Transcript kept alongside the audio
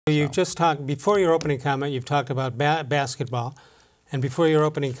You've just talked, before your opening comment, you've talked about basketball, and before your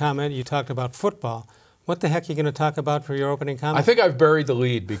opening comment, you talked about football. What the heck are you going to talk about for your opening comment? I think I've buried the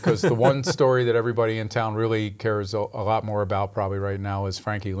lead because the one story that everybody in town really cares a lot more about probably right now is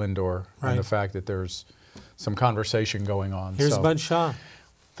Frankie Lindor and the fact that there's some conversation going on. Here's Bud Shaw.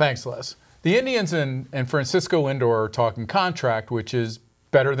 Thanks, Les. The Indians and Francisco Lindor are talking contract, which is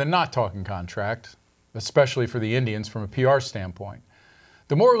better than not talking contract, especially for the Indians from a PR standpoint.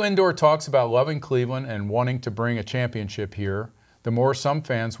 The more Lindor talks about loving Cleveland and wanting to bring a championship here, the more some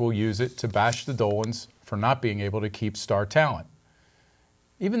fans will use it to bash the Dolans for not being able to keep star talent.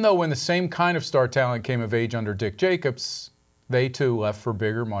 Even though when the same kind of star talent came of age under Dick Jacobs, they too left for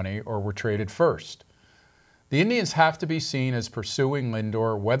bigger money or were traded first. The Indians have to be seen as pursuing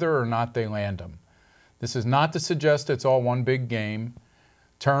Lindor whether or not they land him. This is not to suggest it's all one big game.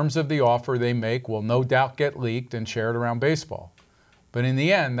 Terms of the offer they make will no doubt get leaked and shared around baseball. But in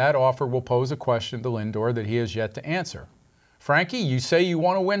the end, that offer will pose a question to Lindor that he has yet to answer. Frankie, you say you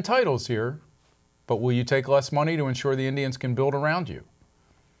want to win titles here, but will you take less money to ensure the Indians can build around you?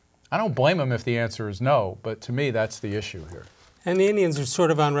 I don't blame him if the answer is no, but to me, that's the issue here. And the Indians are sort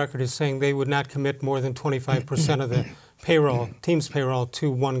of on record as saying they would not commit more than 25% of the payroll, team's payroll,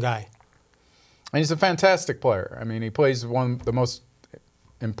 to one guy. And he's a fantastic player. I mean, he plays one of the most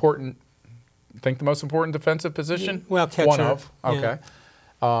important, I think the most important defensive position? Well, catcher. One of, okay.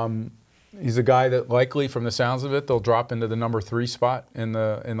 Yeah. He's a guy that likely, from the sounds of it, they'll drop into the number 3 spot in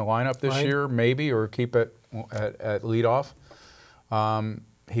the lineup this year, maybe, or keep it at leadoff.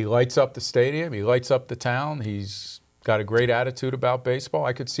 He lights up the stadium. He lights up the town. He's got a great attitude about baseball.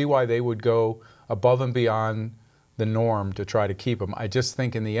 I could see why they would go above and beyond the norm to try to keep him. I just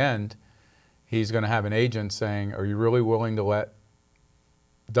think in the end, he's going to have an agent saying, are you really willing to let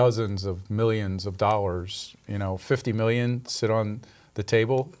dozens of millions of dollars, you know, $50 million sit on the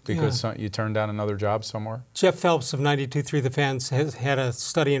table because you turned down another job somewhere? Jeff Phelps of 92.3 The Fans has had a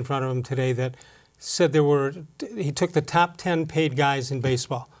study in front of him today that said he took the top 10 paid guys in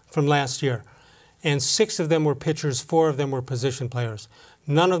baseball from last year, and 6 of them were pitchers, 4 of them were position players.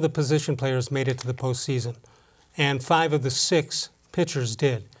 None of the position players made it to the postseason, and 5 of the 6 pitchers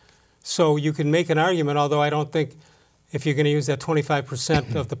did. So you can make an argument, although I don't think if you're going to use that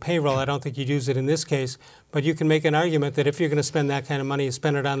 25% of the payroll, I don't think you'd use it in this case. But you can make an argument that if you're going to spend that kind of money, you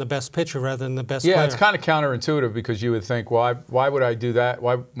spend it on the best pitcher rather than the best player. Yeah, it's kind of counterintuitive because you would think, well, why would I do that?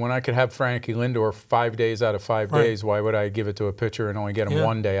 Why, when I could have Frankie Lindor 5 days out of 5 days, why would I give it to a pitcher and only get him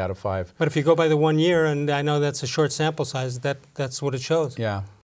 1 day out of 5? But if you go by the 1 year, and I know that's a short sample size, that's what it shows. Yeah.